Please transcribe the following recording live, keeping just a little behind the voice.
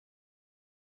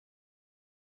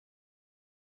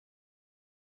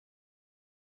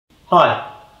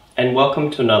Hi, and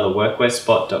welcome to another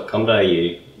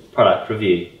workwearspot.com.au product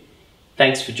review.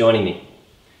 Thanks for joining me.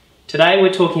 Today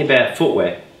we're talking about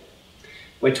footwear.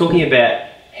 We're talking about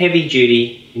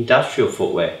heavy-duty industrial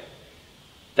footwear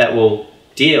that will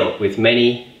deal with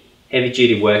many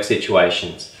heavy-duty work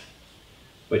situations.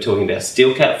 We're talking about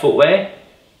steel cap footwear,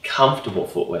 comfortable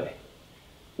footwear.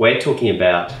 We're talking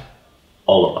about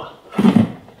Oliver.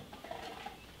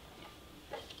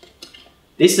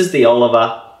 This is the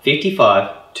Oliver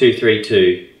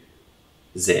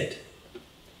 55232Z.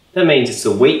 That means it's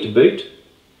a wheat boot.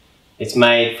 It's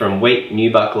made from wheat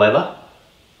nubuck leather.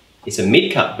 It's a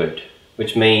mid-cut boot,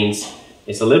 which means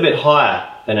it's a little bit higher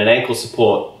than an ankle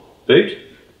support boot,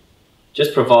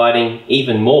 just providing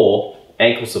even more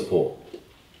ankle support.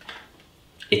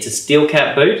 It's a steel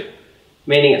cap boot,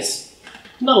 meaning it's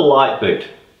not a light boot,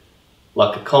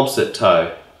 like a composite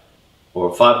toe or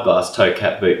a fiberglass toe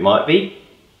cap boot might be.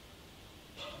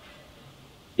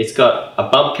 It's got a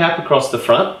bump cap across the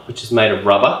front, which is made of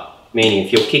rubber, meaning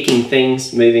if you're kicking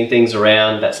things, moving things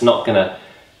around, that's not going to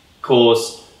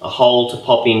cause a hole to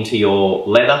pop into your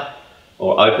leather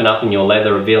or open up in your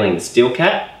leather, revealing the steel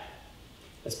cap.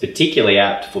 It's particularly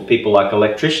apt for people like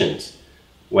electricians,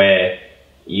 where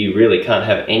you really can't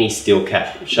have any steel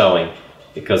cap showing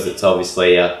because it's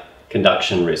obviously a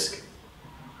conduction risk.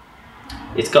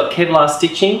 It's got Kevlar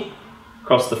stitching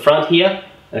across the front here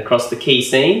and across the key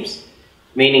seams,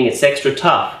 meaning it's extra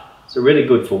tough. So really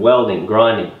good for welding,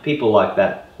 grinding, people like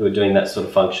that who are doing that sort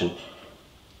of function.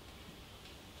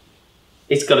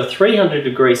 It's got a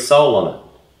 300-degree sole on it,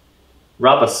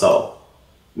 rubber sole,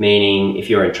 meaning if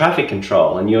you're in traffic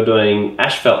control and you're doing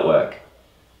asphalt work,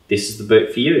 this is the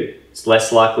boot for you. It's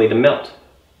less likely to melt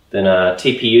than a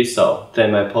TPU sole,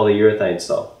 thermopolyurethane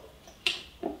sole.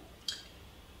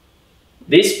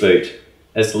 This boot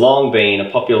has long been a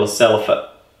popular seller for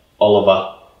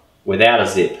Oliver without a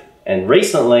zip, and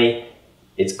recently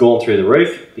it's gone through the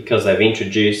roof because they've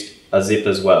introduced a zip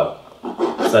as well.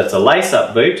 So it's a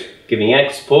lace-up boot giving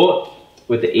ankle support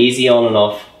with the easy on and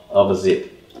off of a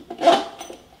zip.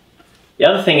 The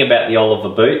other thing about the Oliver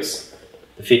boots,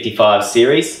 the 55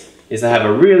 series, is they have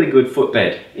a really good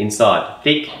footbed inside,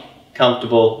 thick,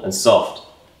 comfortable and soft.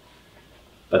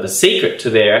 But the secret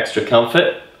to their extra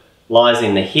comfort lies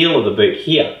in the heel of the boot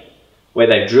here, where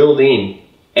they've drilled in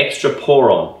extra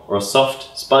pour-on or a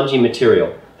soft spongy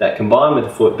material that, combined with the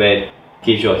footbed,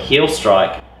 gives your heel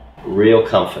strike real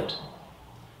comfort.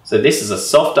 So this is a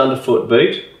soft underfoot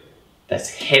boot that's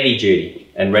heavy duty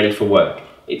and ready for work.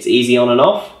 It's easy on and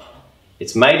off,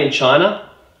 it's made in China,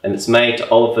 and it's made to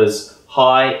Oliver's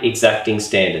high exacting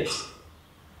standards.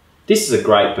 This is a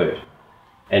great boot,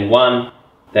 and one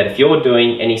that if you're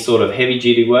doing any sort of heavy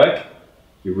duty work,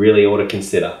 you really ought to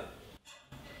consider.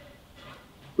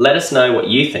 Let us know what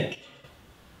you think.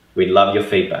 We'd love your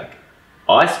feedback.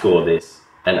 I score this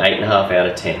an 8.5 out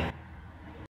of 10.